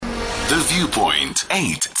The Viewpoint,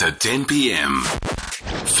 8 to 10 p.m.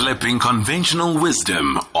 Flipping conventional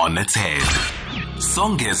wisdom on its head.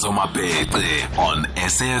 Songezo Mapete on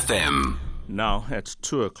SAFM. Now at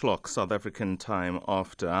 2 o'clock South African time,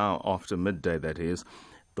 after midday that is,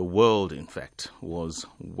 the world, in fact, was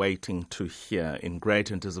waiting to hear in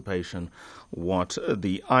great anticipation what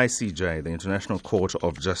the ICJ, the International Court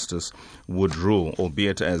of Justice, would rule,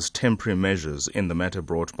 albeit as temporary measures in the matter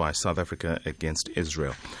brought by South Africa against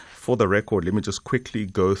Israel. For the record, let me just quickly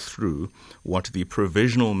go through what the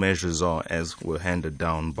provisional measures are as were handed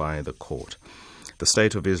down by the court. The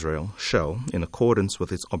State of Israel shall, in accordance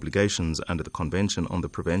with its obligations under the Convention on the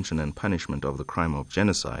Prevention and Punishment of the Crime of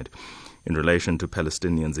Genocide in relation to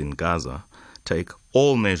Palestinians in Gaza, take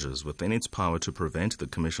all measures within its power to prevent the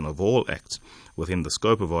commission of all acts within the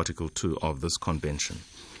scope of Article 2 of this Convention.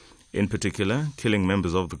 In particular, killing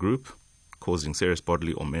members of the group, causing serious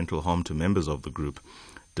bodily or mental harm to members of the group,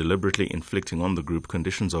 deliberately inflicting on the group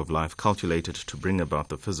conditions of life calculated to bring about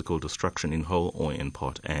the physical destruction in whole or in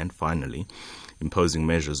part, and finally, imposing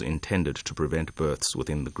measures intended to prevent births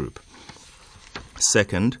within the group.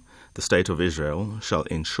 Second, the State of Israel shall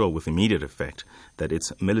ensure with immediate effect that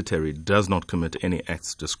its military does not commit any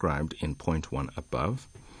acts described in point 1 above.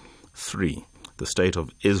 3. The State of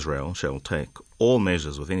Israel shall take all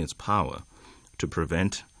measures within its power to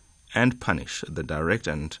prevent and punish the direct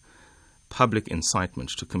and public incitement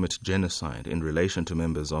to commit genocide in relation to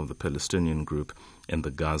members of the Palestinian group in the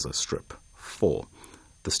Gaza Strip. 4.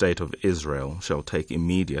 The State of Israel shall take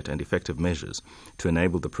immediate and effective measures to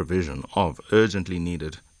enable the provision of urgently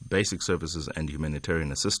needed basic services and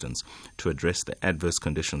humanitarian assistance to address the adverse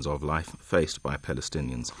conditions of life faced by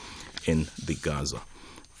Palestinians in the Gaza.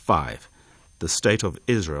 5. The State of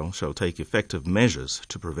Israel shall take effective measures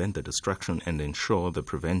to prevent the destruction and ensure the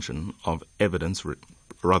prevention of evidence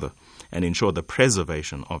and ensure the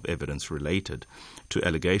preservation of evidence related to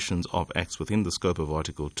allegations of acts within the scope of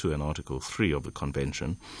Article 2 and Article 3 of the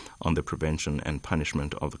Convention on the Prevention and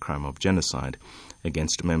Punishment of the Crime of Genocide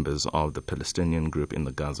against members of the Palestinian group in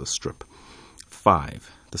the Gaza Strip.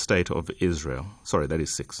 5. The State of Israel,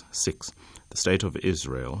 six. The State of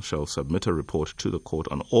Israel shall submit a report to the court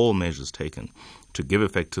on all measures taken to give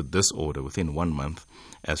effect to this order within 1 month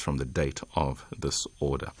as from the date of this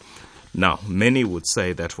order. Now, many would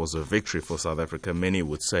say that was a victory for South Africa. Many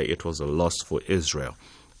would say it was a loss for Israel.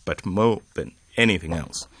 But more than anything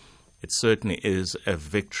else, it certainly is a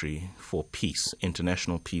victory for peace,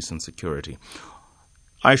 international peace and security.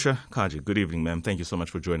 Ayesha Kajee, good evening, ma'am. Thank you so much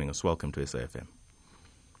for joining us. Welcome to SAFM.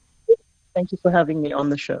 Thank you for having me on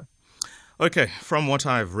the show. Okay, from what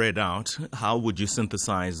I've read out, how would you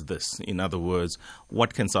synthesize this? In other words,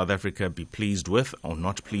 what can South Africa be pleased with or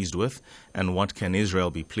not pleased with, and what can Israel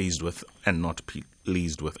be pleased with and not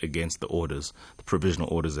pleased with against the orders, the provisional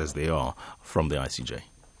orders as they are from the ICJ?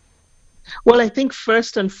 Well, I think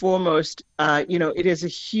first and foremost, it is a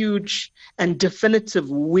huge and definitive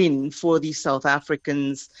win for the South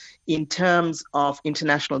Africans in terms of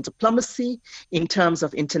international diplomacy, in terms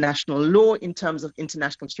of international law, in terms of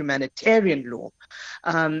international humanitarian law.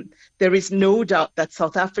 There is no doubt that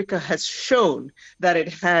South Africa has shown that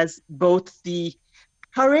it has both the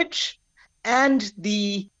courage and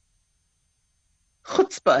the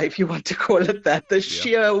chutzpah, if you want to call it that, the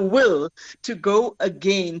sheer will to go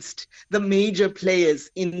against the major players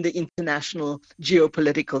in the international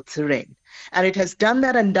geopolitical terrain. And it has done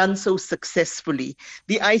that and done so successfully.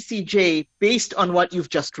 The ICJ, based on what you've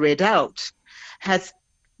just read out, has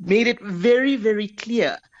made it very, very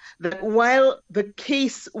clear that while the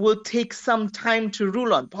case will take some time to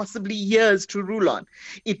rule on, possibly years to rule on,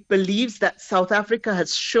 it believes that South Africa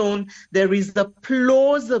has shown there is a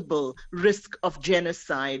plausible risk of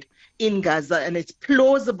genocide in Gaza, and it's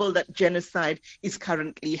plausible that genocide is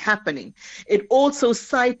currently happening. It also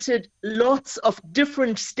cited lots of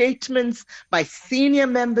different statements by senior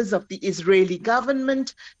members of the Israeli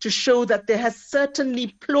government to show that there has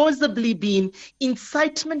certainly plausibly been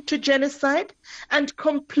incitement to genocide and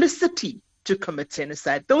complicity to commit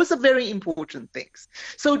genocide. Those are very important things.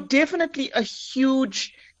 So definitely a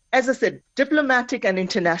huge, as I said, diplomatic and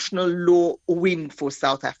international law win for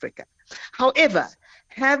South Africa. However,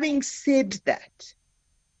 having said that,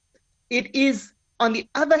 it is, on the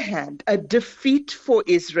other hand, a defeat for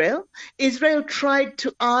Israel. Israel tried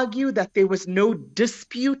to argue that there was no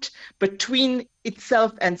dispute between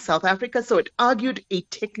itself and South Africa, so it argued a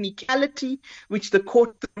technicality, which the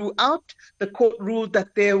court threw out. The court ruled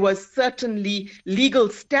that there was certainly legal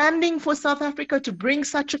standing for South Africa to bring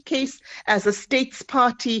such a case as a states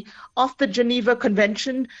party of the Geneva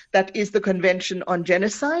Convention, that is the Convention on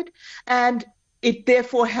Genocide, and It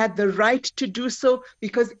therefore had the right to do so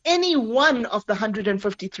because any one of the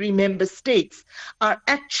 153 member states are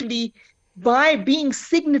actually, by being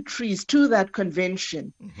signatories to that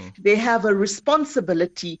convention, they have a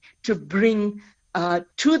responsibility to bring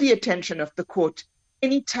to the attention of the court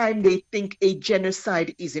anytime they think a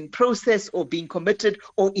genocide is in process or being committed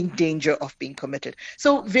or in danger of being committed.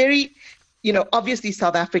 So obviously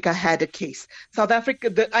South Africa had a case. South Africa,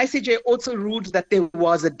 the ICJ also ruled that there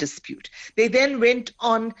was a dispute. They then went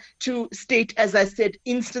on to state, as I said,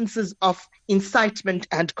 instances of incitement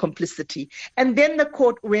and complicity. And then the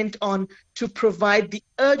court went on to provide the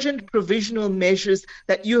urgent provisional measures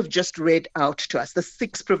that you have just read out to us, the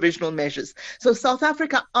 6 provisional measures. So South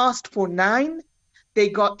Africa asked for 9. They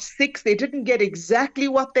got 6. They didn't get exactly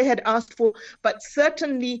what they had asked for, but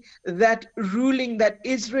certainly that ruling that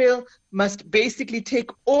Israel must basically take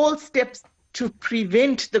all steps to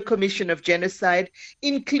prevent the commission of genocide,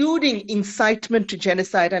 including incitement to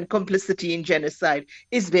genocide and complicity in genocide,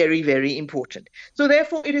 is very, very important. So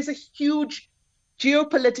therefore, it is a huge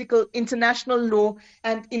geopolitical, international law,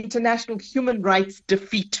 and international human rights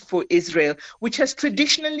defeat for Israel, which has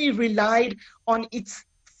traditionally relied on its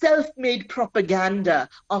self-made propaganda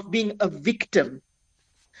of being a victim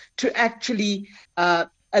to actually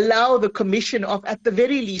allow the commission of, at the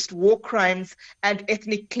very least, war crimes and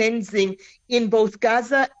ethnic cleansing in both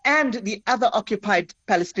Gaza and the other occupied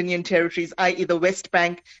Palestinian territories, i.e. the West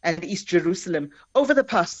Bank and East Jerusalem, over the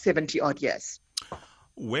past 70-odd years.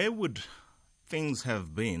 Where would things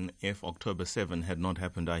have been if October 7 had not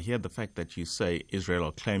happened? I hear the fact that you say Israel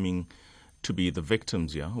are claiming to be the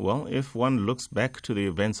victims here. Well, if one looks back to the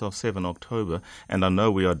events of 7 October, and I know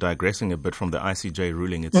we are digressing a bit from the ICJ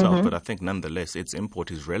ruling itself, but I think nonetheless its import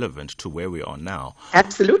is relevant to where we are now.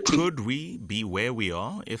 Absolutely. Could we be where we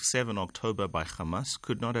are if 7 October by Hamas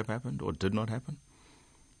could not have happened or did not happen?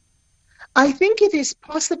 I think it is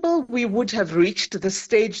possible we would have reached the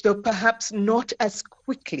stage, though perhaps not as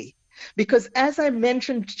quickly. Because as I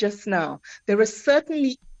mentioned just now, there are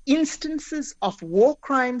certainly instances of war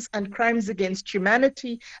crimes and crimes against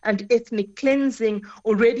humanity and ethnic cleansing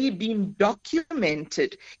already being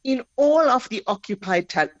documented in all of the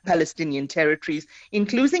occupied Palestinian territories,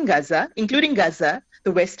 including Gaza,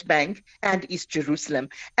 the West Bank, and East Jerusalem.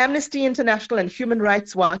 Amnesty International and Human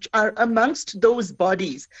Rights Watch are amongst those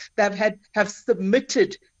bodies that have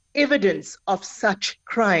submitted evidence of such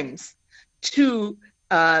crimes to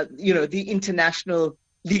the international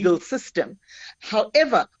legal system.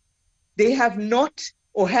 However, they have not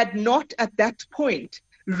or had not at that point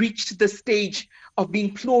reached the stage of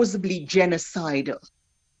being plausibly genocidal.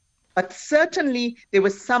 But certainly there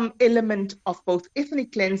was some element of both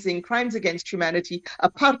ethnic cleansing, crimes against humanity,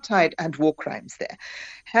 apartheid, and war crimes there.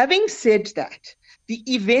 Having said that, the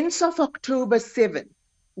events of October 7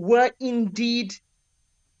 were indeed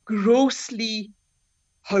grossly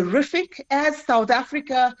horrific, as South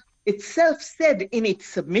Africa itself said in its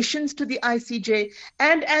submissions to the ICJ,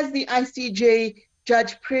 and as the ICJ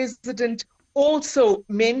judge president also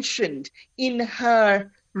mentioned in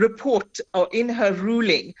her report or in her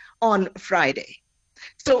ruling on Friday.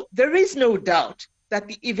 So there is no doubt that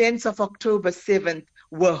the events of October 7th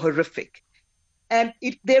were horrific. And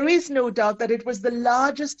there is no doubt that it was the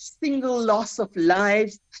largest single loss of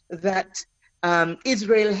lives that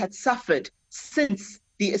Israel had suffered since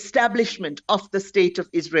the establishment of the State of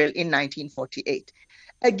Israel in 1948.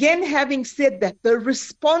 Again, having said that, the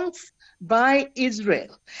response by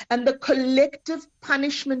Israel and the collective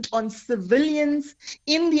punishment on civilians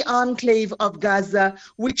in the enclave of Gaza,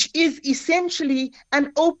 which is essentially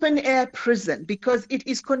an open-air prison because it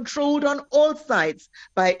is controlled on all sides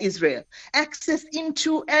by Israel. Access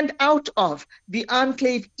into and out of the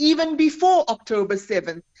enclave, even before October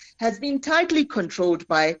 7th, has been tightly controlled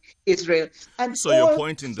by Israel. And so your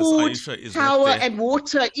point in this, Ayesha, is power that and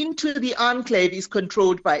water into the enclave is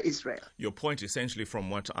controlled by Israel. Your point, essentially,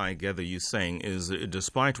 from what I gather you saying, is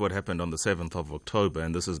despite what happened on the 7th of October,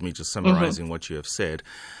 and this is me just summarizing what you have said,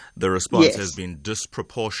 the response has been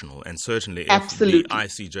disproportional. And certainly if the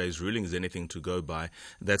ICJ's ruling is anything to go by,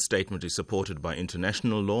 that statement is supported by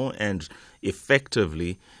international law and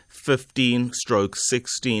effectively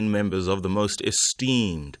 15/16 members of the most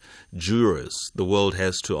esteemed jurors the world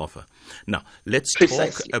has to offer. Now, let's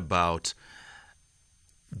talk about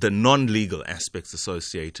the non-legal aspects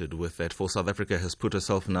associated with that. For South Africa has put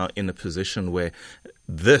herself now in a position where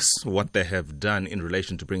what they have done in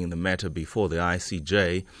relation to bringing the matter before the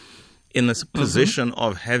ICJ, in this position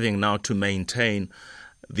of having now to maintain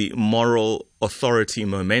the moral authority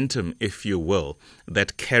momentum, if you will,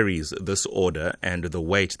 that carries this order and the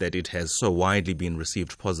weight that it has so widely been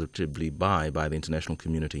received positively by the international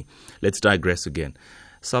community. Let's digress again.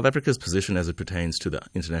 South Africa's position as it pertains to the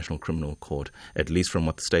International Criminal Court, at least from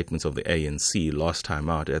what the statements of the ANC last time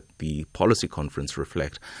out at the policy conference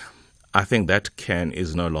reflect, I think that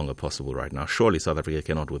is no longer possible right now. Surely South Africa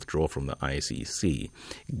cannot withdraw from the ICC,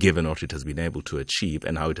 given what it has been able to achieve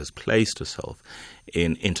and how it has placed itself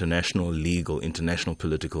in international legal, international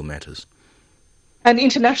political matters. And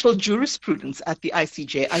international jurisprudence at the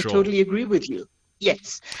ICJ. I Sure. totally agree with you.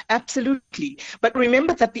 Yes, absolutely. But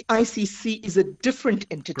remember that the ICC is a different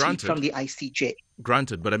entity Granted. from the ICJ.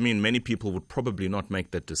 Granted, but I mean, many people would probably not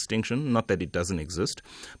make that distinction, not that it doesn't exist,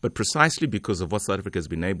 but precisely because of what South Africa has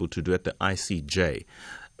been able to do at the ICJ.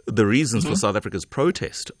 The reasons for South Africa's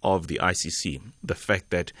protest of the ICC, the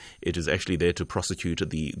fact that it is actually there to prosecute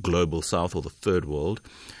the global south or the third world,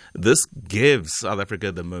 this gives South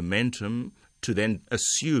Africa the momentum to then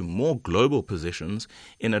assume more global positions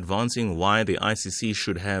in advancing why the ICC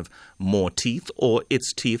should have more teeth or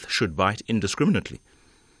its teeth should bite indiscriminately.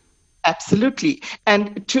 Absolutely.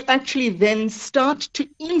 And to actually then start to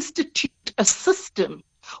institute a system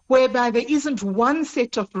whereby there isn't one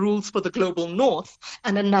set of rules for the global north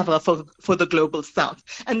and another for the global south.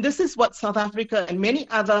 And this is what South Africa and many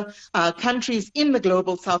other countries in the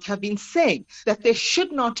global south have been saying, that there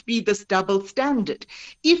should not be this double standard.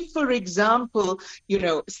 If, for example,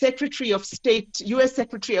 Secretary of State, U.S.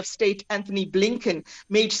 Secretary of State Anthony Blinken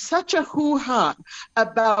made such a hoo-ha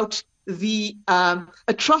about the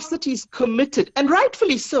atrocities committed, and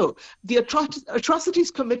rightfully so, the atrocities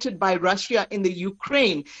committed by Russia in the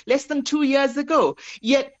Ukraine less than 2 years ago,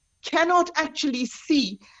 yet cannot actually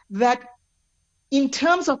see that in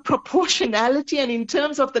terms of proportionality and in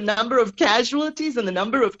terms of the number of casualties and the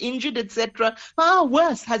number of injured, etc., far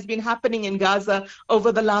worse has been happening in Gaza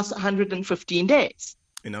over the last 115 days.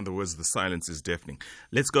 In other words, the silence is deafening.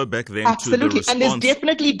 Let's go back then Absolutely. to the response. And there's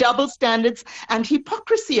definitely double standards and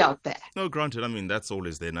hypocrisy out there. No, granted, I mean, that's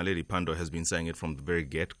always there. Naledi Pandor has been saying it from the very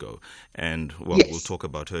get-go. And, well, Yes. We'll talk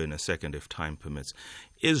about her in a second if time permits.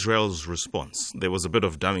 Israel's response, there was a bit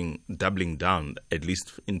of doubling down, at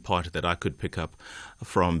least in part that I could pick up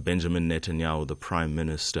from Benjamin Netanyahu, the Prime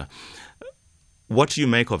Minister. What do you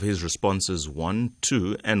make of his responses, 1,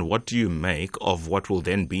 2, and what do you make of what will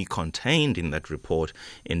then be contained in that report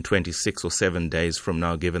in 26 or 7 days from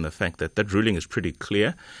now, given the fact that that ruling is pretty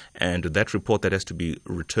clear and that report that has to be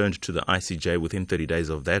returned to the ICJ within 30 days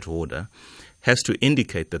of that order has to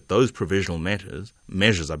indicate that those provisional measures,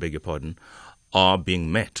 are being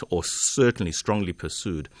met or certainly strongly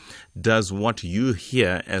pursued. Does what you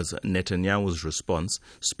hear as Netanyahu's response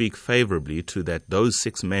speak favorably to that those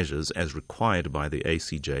 6 measures, as required by the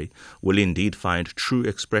ICJ, will indeed find true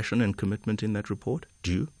expression and commitment in that report?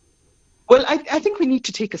 Do you? Well, I think we need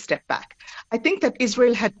to take a step back. I think that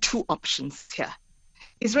Israel had 2 options here.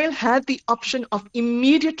 Israel had the option of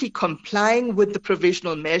immediately complying with the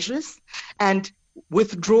provisional measures and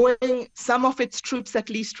withdrawing some of its troops, at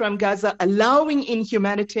least from Gaza, allowing in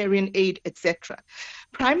humanitarian aid, etc.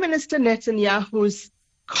 Prime Minister Netanyahu's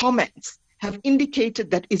comments have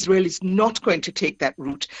indicated that Israel is not going to take that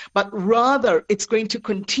route, but rather it's going to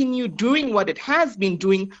continue doing what it has been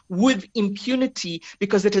doing with impunity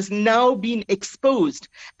because it has now been exposed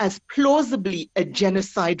as plausibly a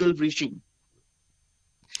genocidal regime.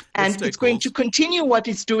 And it's going to continue what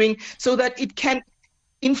it's doing so that it can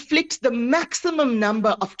inflict the maximum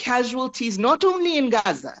number of casualties, not only in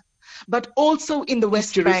Gaza, but also in the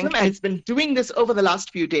West Bank. And it's been doing this over the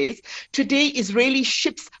last few days. Today, Israeli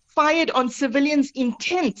ships fired on civilians in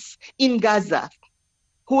tents in Gaza,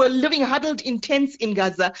 who are living huddled in tents in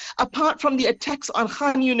Gaza, apart from the attacks on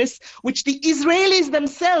Khan Yunis, which the Israelis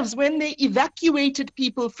themselves, when they evacuated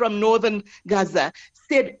people from northern Gaza,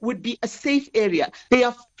 said would be a safe area. They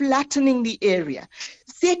are flattening the area.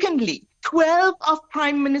 Secondly, 12 of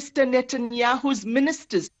Prime Minister Netanyahu's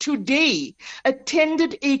ministers today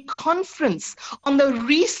attended a conference on the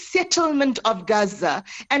resettlement of Gaza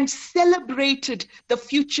and celebrated the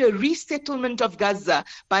future resettlement of Gaza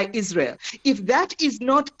by Israel. If that is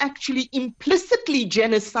not actually implicitly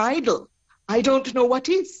genocidal, I don't know what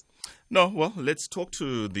is. No, well, let's talk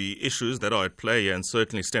to the issues that are at play and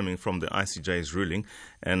certainly stemming from the ICJ's ruling.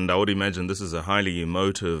 And I would imagine this is a highly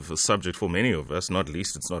emotive subject for many of us, not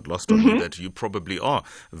least it's not lost on me that you probably are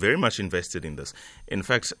very much invested in this. In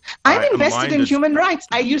fact, I'm invested in human rights.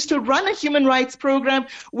 I used to run a human rights program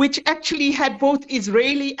which actually had both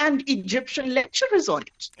Israeli and Egyptian lecturers on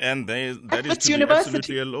it. And that is to be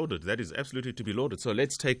absolutely lauded. That is absolutely to be lauded. So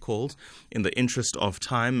let's take calls in the interest of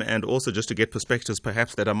time and also just to get perspectives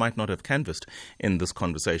perhaps that I might not have canvassed in this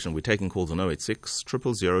conversation. We're taking calls on 086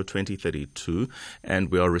 000 2032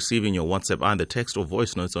 and we are receiving your WhatsApp, either text or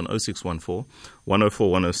voice notes on 0614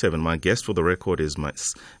 104 107. My guest for the record is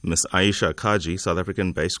Miss Ayesha Kajee, South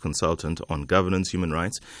African-based consultant on governance, human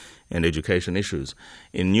rights and education issues.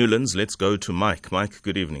 In Newlands, let's go to Mike. Mike,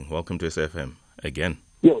 good evening. Welcome to SFM again.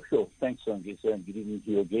 Yeah, sure. Thanks, Sangeet, and good evening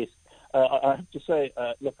to your guest. I have to say,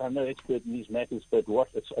 look, I'm no expert in these matters, but what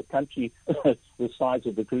a country the size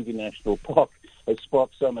of the Kruger National Park has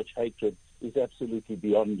sparked so much hatred is absolutely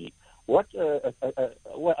beyond me. Well,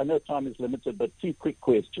 I know time is limited, but two quick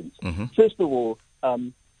questions. Mm-hmm. First of all,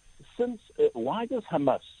 why does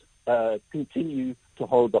Hamas continue to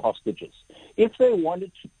hold the hostages? If they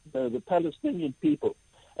wanted to, the Palestinian people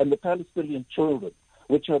and the Palestinian children,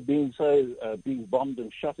 which are being bombed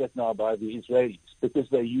and shot at now by the Israelis because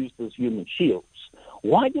they're used as human shields,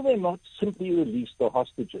 why do they not simply release the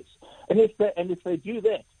hostages? And if they do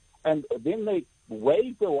that, and then they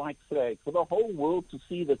wave the white flag for the whole world to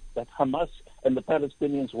see that Hamas and the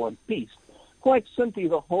Palestinians want peace, quite simply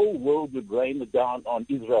the whole world would rain down on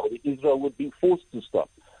Israel. Israel would be forced to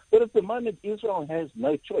stop. But at the moment, Israel has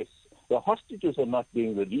no choice. The hostages are not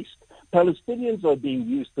being released. Palestinians are being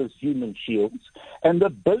used as human shields. And the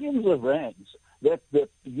billions of rands that the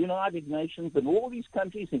United Nations and all these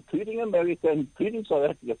countries, including America, including South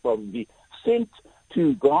Africa probably, sent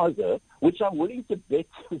to Gaza, which I'm willing to bet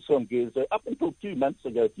some Gaza, up until 2 months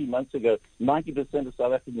ago, 90% of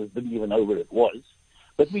South Africans didn't even know where it was.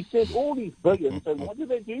 But we sent all these billions, and what do?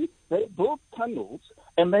 They build tunnels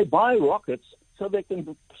and they buy rockets so they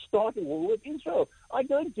can start a war with Israel. I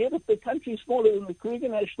don't get it. The country is smaller than the Kruger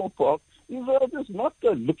National Park. Israel does not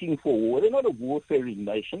go looking for war. They're not a warfaring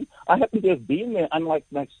nation. I happen to have been there, unlike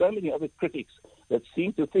so many other critics that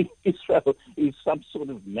seem to think Israel is some sort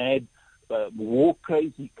of mad,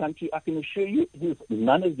 war-crazy country. I can assure you it is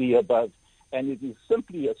none of the above. And it is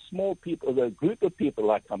simply a group of people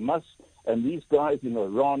like Hamas and these guys in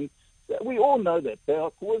Iran. We all know that they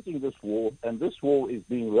are causing this war, and this war is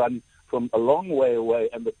being run from a long way away,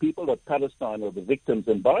 and the people of Palestine are the victims.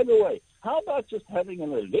 And by the way, how about just having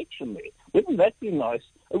an election there? Wouldn't that be nice?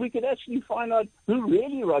 We could actually find out who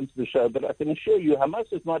really runs the show. But I can assure you,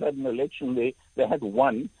 Hamas has not had an election there. They had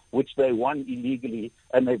one, which they won illegally,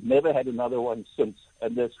 and they've never had another one since.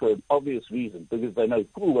 And that's for an obvious reason, because they know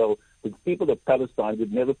full well the people of Palestine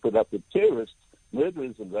would never put up with terrorists,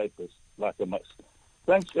 murderers, and rapists like Hamas.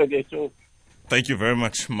 Thanks, Gageto. Thank you very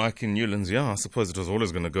much, Mike in Newlands. Yeah, I suppose it was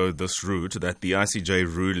always going to go this route, that the ICJ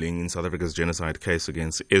ruling in South Africa's genocide case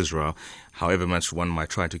against Israel, however much one might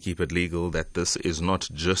try to keep it legal, that this is not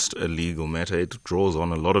just a legal matter. It draws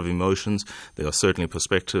on a lot of emotions. There are certainly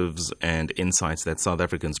perspectives and insights that South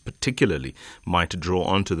Africans particularly might draw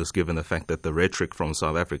onto this, given the fact that the rhetoric from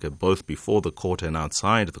South Africa, both before the court and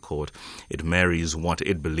outside the court, it marries what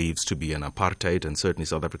it believes to be an apartheid, and certainly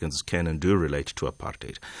South Africans can and do relate to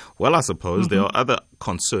apartheid. Well, I suppose there are other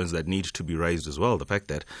concerns that need to be raised as well. The fact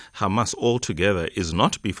that Hamas altogether is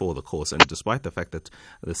not before the courts, and despite the fact that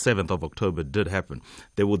the 7th of October did happen,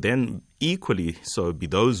 there will then equally so be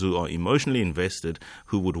those who are emotionally invested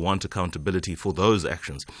who would want accountability for those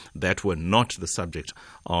actions that were not the subject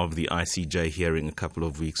of the ICJ hearing a couple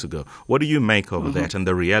of weeks ago. What do you make of that and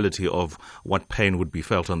the reality of what pain would be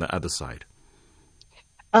felt on the other side?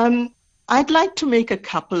 I'd like to make a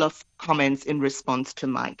couple of comments in response to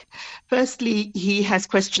Mike. Firstly, he has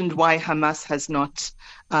questioned why Hamas has not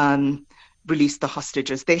released the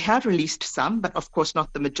hostages. They have released some, but of course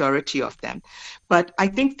not the majority of them. But I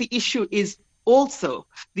think the issue is also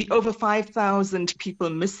the over 5,000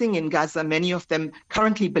 people missing in Gaza, many of them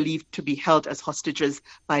currently believed to be held as hostages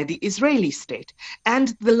by the Israeli state,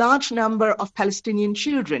 and the large number of Palestinian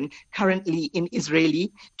children currently in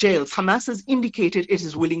Israeli jails. Hamas has indicated it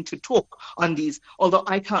is willing to talk on these, although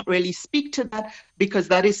I can't really speak to that because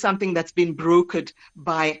that is something that's been brokered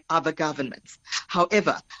by other governments.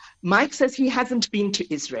 However, Mike says he hasn't been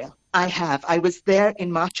to Israel. I have. I was there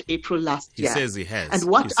in March, April last year. He says he has. And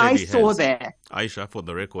what I saw there... Ayesha, for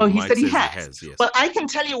the record, Mike says he has. Yes. Well, I can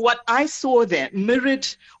tell you what I saw there mirrored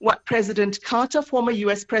what President Carter, former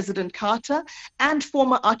U.S. President Carter, and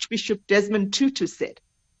former Archbishop Desmond Tutu said.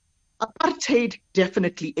 Apartheid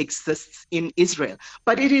definitely exists in Israel,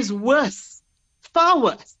 but it is worse, far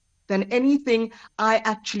worse, than anything I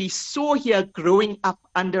actually saw here growing up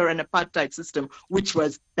under an apartheid system, which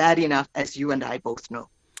was bad enough, as you and I both know.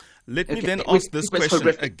 Let me then ask this question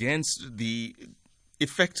horrific. against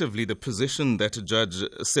effectively the position that Judge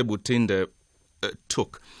Sebutinde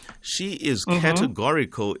took. She is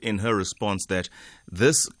categorical in her response that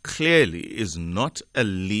this clearly is not a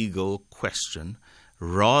legal question,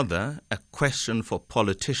 rather a question for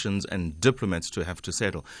politicians and diplomats to have to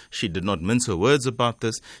settle. She did not mince her words about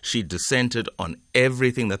this. She dissented on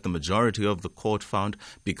everything that the majority of the court found,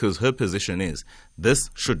 because her position is this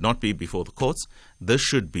should not be before the courts. This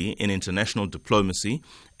should be in international diplomacy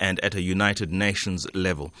and at a United Nations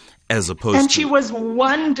level, as opposed to... And she was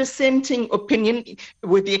one dissenting opinion,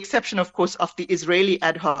 with the exception, of course, of the Israeli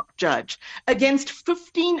ad hoc judge, against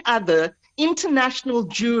 15 other international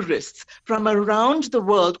jurists from around the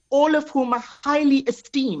world, all of whom are highly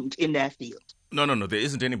esteemed in their field. No. There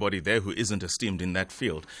isn't anybody there who isn't esteemed in that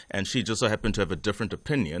field. And she just so happened to have a different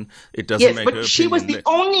opinion. It doesn't make her opinion... Yes, but she was the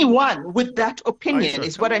only one with that opinion, Ayesha,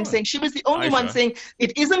 is what I'm saying. She was the only one saying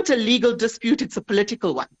it isn't a legal dispute, it's a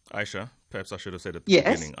political one. Ayesha, perhaps I should have said at the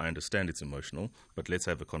beginning, I understand it's emotional, but let's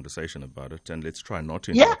have a conversation about it, and let's try not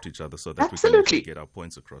to interrupt each other so that we can actually get our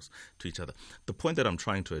points across to each other. The point that I'm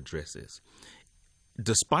trying to address is,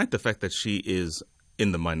 despite the fact that she is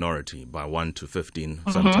in the minority by 1 to 15,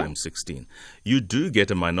 sometimes 16, you do get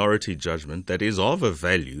a minority judgment that is of a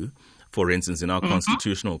value. For instance, in our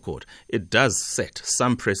constitutional court, it does set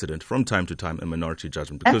some precedent from time to time, a minority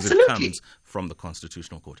judgment, because it comes from the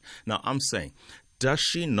constitutional court. Now, I'm saying, does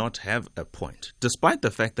she not have a point? Despite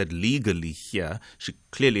the fact that legally here, she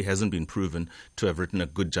clearly hasn't been proven to have written a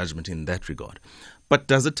good judgment in that regard. But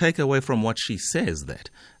does it take away from what she says, that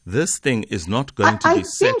this thing is not going to be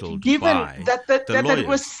settled by the lawyers? That it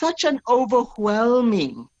was such an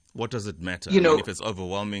overwhelming... What does it matter? I mean, if it's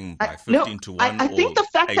overwhelming by 15 to 1 I think the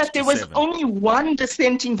fact that there was 7. only one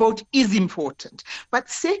dissenting vote is important. But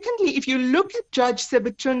secondly, if you look at Judge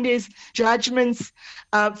Sebutunde's judgments,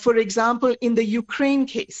 for example, in the Ukraine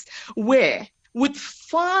case, where with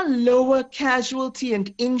far lower casualty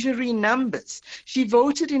and injury numbers, she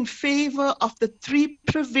voted in favor of the 3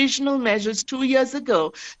 provisional measures 2 years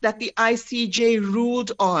ago that the ICJ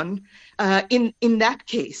ruled on in that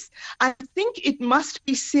case. I think it must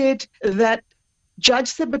be said that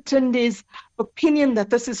Judge Sebutunde's opinion that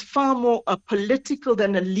this is far more a political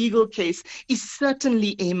than a legal case is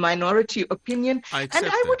certainly a minority opinion. And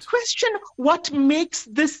I would question what makes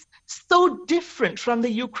this so different from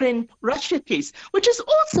the Ukraine-Russia case, which is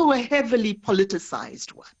also a heavily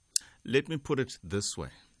politicized one. Let me put it this way.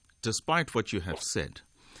 Despite what you have said,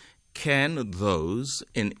 can those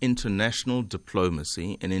in international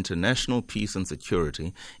diplomacy, in international peace and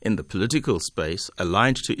security, in the political space,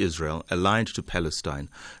 aligned to Israel, aligned to Palestine,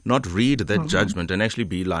 not read that judgment and actually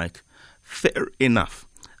be like, fair enough?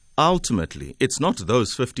 Ultimately, it's not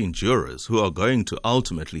those 15 jurors who are going to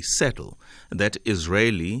ultimately settle that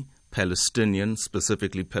Israeli Palestinian,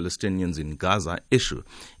 specifically Palestinians in Gaza issue.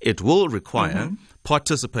 It will require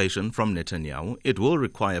participation from Netanyahu. It will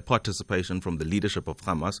require participation from the leadership of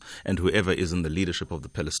Hamas and whoever is in the leadership of the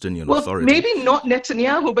Palestinian Authority. Maybe not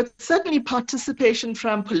Netanyahu, but certainly participation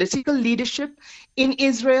from political leadership in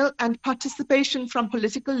Israel and participation from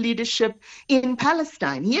political leadership in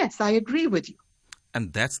Palestine. Yes, I agree with you.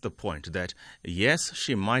 And that's the point, that yes,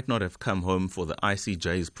 she might not have come home for the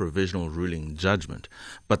ICJ's provisional ruling judgment,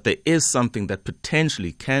 but there is something that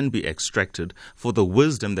potentially can be extracted for the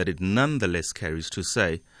wisdom that it nonetheless carries to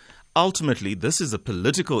say, ultimately, this is a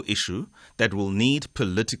political issue that will need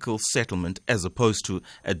political settlement as opposed to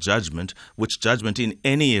a judgment, which judgment in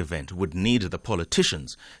any event would need the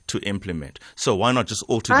politicians to implement. So why not just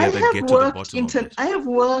altogether get to the bottom of it? I have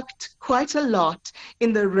worked quite a lot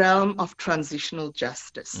in the realm of transitional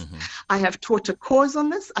justice. I have taught a course on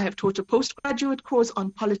this. I have taught a postgraduate course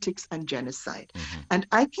on politics and genocide. And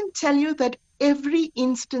I can tell you that every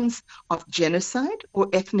instance of genocide or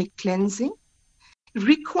ethnic cleansing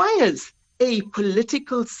requires a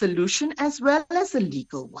political solution as well as a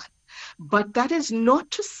legal one. But that is not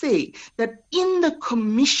to say that in the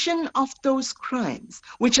commission of those crimes,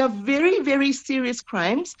 which are very, very serious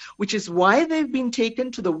crimes, which is why they've been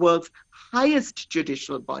taken to the world's highest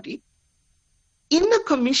judicial body, in the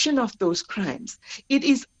commission of those crimes, it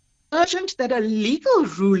is urgent that a legal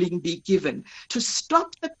ruling be given to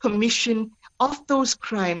stop the commission of those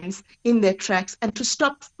crimes in their tracks and to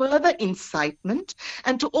stop further incitement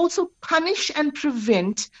and to also punish and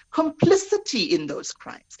prevent complicity in those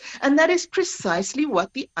crimes. And that is precisely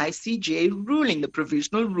what the ICJ ruling, the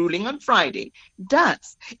provisional ruling on Friday,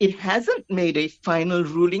 does. It hasn't made a final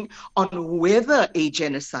ruling on whether a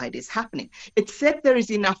genocide is happening. It said there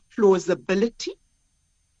is enough plausibility,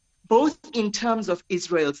 both in terms of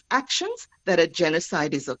Israel's actions, that a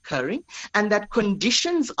genocide is occurring, and that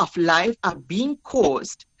conditions of life are being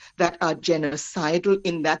caused that are genocidal,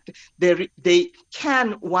 in that they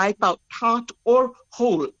can wipe out part or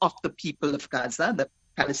whole of the people of Gaza, the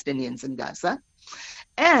Palestinians in Gaza.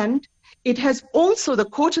 And it has also, the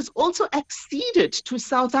court has also acceded to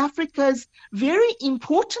South Africa's very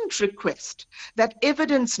important request that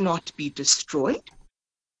evidence not be destroyed,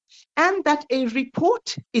 and that a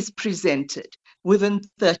report is presented within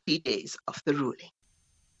 30 days of the ruling.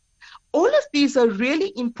 All of these are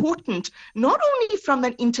really important, not only from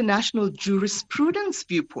an international jurisprudence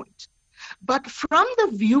viewpoint, but from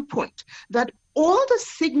the viewpoint that all the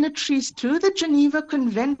signatories to the Geneva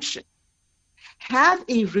Convention have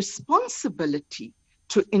a responsibility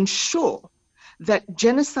to ensure that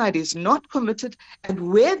genocide is not committed,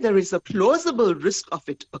 and where there is a plausible risk of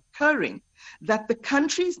it occurring, that the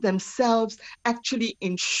countries themselves actually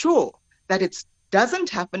ensure that it doesn't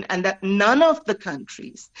happen, and that none of the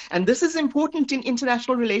countries, and this is important in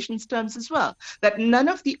international relations terms as well, that none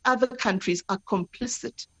of the other countries are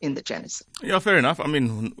complicit in the genocide. Yeah, fair enough. I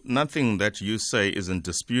mean, nothing that you say is in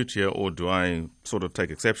dispute here, or do I sort of take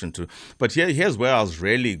exception to. But here's where I was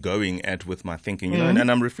really going at with my thinking, you know,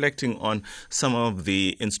 and I'm reflecting on some of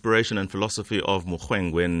the inspiration and philosophy of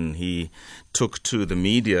Mogoeng when he took to the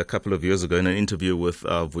media a couple of years ago in an interview with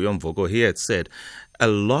Vuyo Mvoko. He had said, a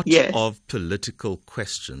lot of political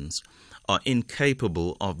questions are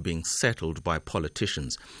incapable of being settled by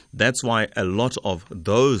politicians. That's why a lot of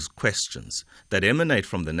those questions that emanate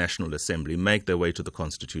from the National Assembly make their way to the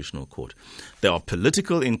Constitutional Court. They are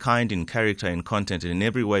political in kind, in character, in content, and in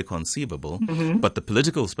every way conceivable, but the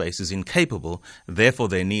political space is incapable, therefore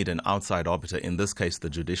they need an outside arbiter, in this case the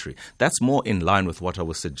judiciary. That's more in line with what I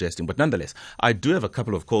was suggesting. But nonetheless, I do have a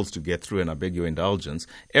couple of calls to get through, and I beg your indulgence.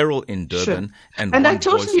 Errol in Durban. And I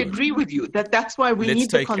totally agree with you that that's why we need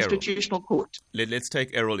the Constitutional Court. Let's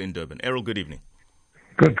take Errol in Durban. Errol, good evening.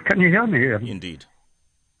 Good. Can you hear me? Indeed.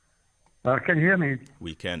 Can you hear me?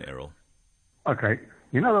 We can, Errol. Okay.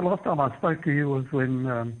 You know, the last time I spoke to you was when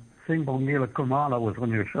Singbongile Khumalo was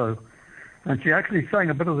on your show, and she actually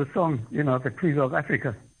sang a bit of the song, you know, The Trees of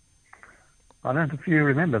Africa. I don't know if you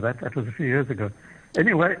remember that. That was a few years ago.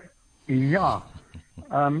 Anyway, yeah.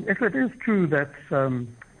 If it is true that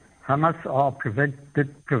Hamas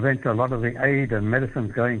did prevent a lot of the aid and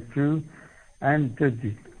medicines going through, and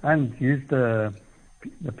used the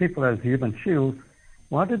people as human shields,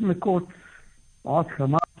 why didn't the courts ask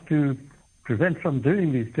Hamas to prevent from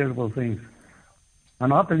doing these terrible things?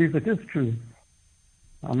 And I believe it is true.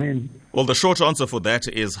 I mean... Well, the short answer for that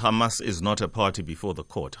is Hamas is not a party before the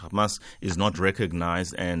court. Hamas is not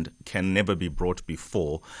recognized and can never be brought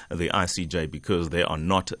before the ICJ because they are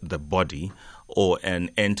not the body or an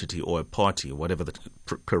entity or a party, whatever the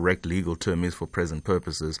correct legal term is for present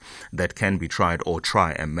purposes, that can be tried or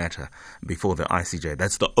try a matter before the ICJ.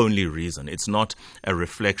 That's the only reason. It's not a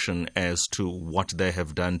reflection as to what they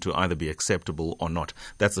have done to either be acceptable or not.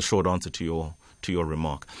 That's the short answer to your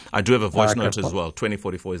remark. I do have a voice note as well.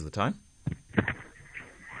 2044 is the time.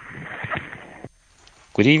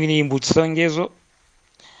 Good evening, Butsangezo.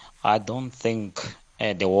 I don't think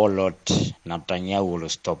the warlord Netanyahu will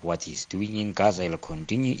stop what he's doing in Gaza. He'll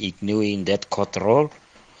continue ignoring that court rule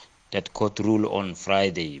on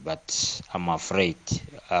Friday. But I'm afraid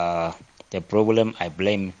the problem, I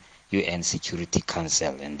blame UN Security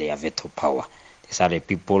Council and their veto power. These are the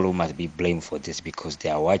people who must be blamed for this because they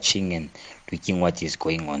are watching and looking what is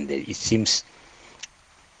going on there. It seems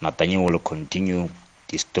Netanyahu will continue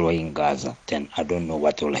destroying Gaza. Then I don't know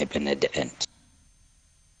what will happen at the end.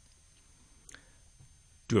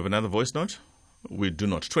 Do you have another voice note? We do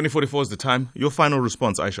not. 2044 is the time. Your final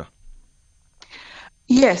response, Ayesha.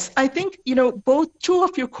 Yes, I think, two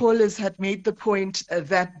of your callers had made the point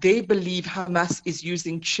that they believe Hamas is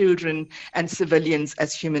using children and civilians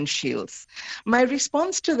as human shields. My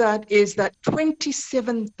response to that is that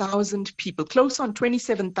 27,000 people, close on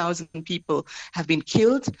 27,000 people have been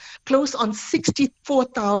killed, close on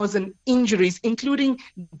 64,000 injuries, including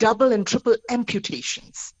double and triple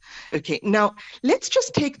amputations. Okay, now let's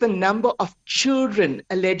just take the number of children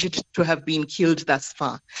alleged to have been killed thus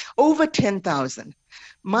far, over 10,000.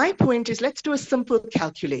 My point is, let's do a simple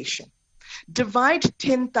calculation. Divide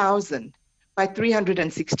 10,000 by by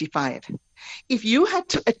 365. If you had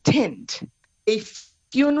to attend a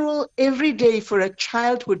funeral every day for a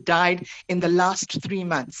child who died in the last 3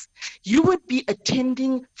 months, you would be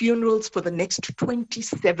attending funerals for the next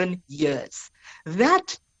 27 years.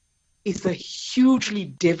 That is a hugely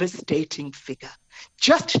devastating figure.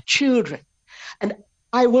 Just children. And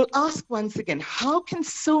I will ask once again, how can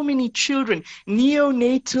so many children,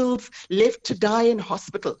 neonatals, left to die in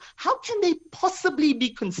hospital, how can they possibly be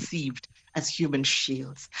conceived as human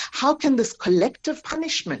shields? How can this collective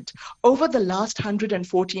punishment over the last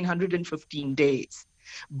 114, 115 days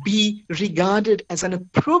be regarded as an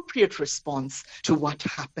appropriate response to what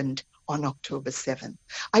happened on October 7th?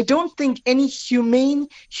 I don't think any humane,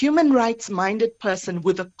 human rights-minded person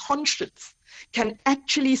with a conscience can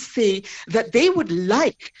actually say that they would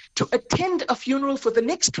like to attend a funeral for the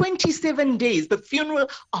next 27 days, the funeral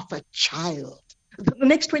of a child. The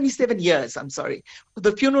next 27 years,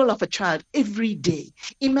 the funeral of a child every day.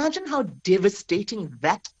 Imagine how devastating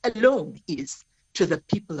that alone is to the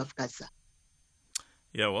people of Gaza.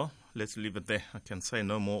 Yeah, well, let's leave it there. I can say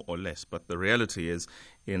no more or less, but the reality is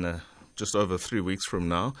in just over 3 weeks from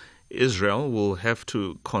now, Israel will have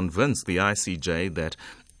to convince the ICJ that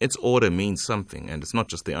its order means something, and it's not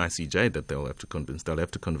just the ICJ that they'll have to convince. They'll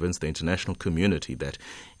have to convince the international community that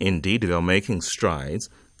indeed they're making strides,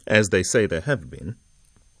 as they say they have been,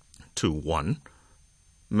 to one,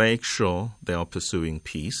 make sure they are pursuing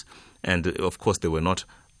peace. And of course they were not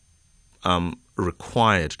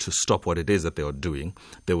required to stop what it is that they are doing.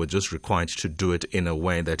 They were just required to do it in a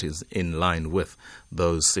way that is in line with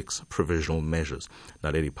those 6 provisional measures.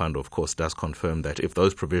 Now, Lady Pando, of course, does confirm that if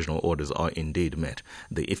those provisional orders are indeed met,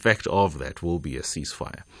 the effect of that will be a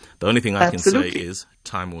ceasefire. The only thing I can say is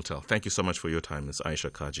time will tell. Thank you so much for your time, Ms.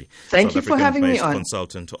 Ayesha Kajee. Thank you for having me on.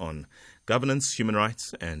 Consultant on governance, human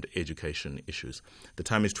rights, and education issues. The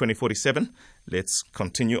time is 20:47. Let's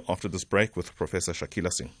continue after this break with Professor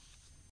Shakila Singh.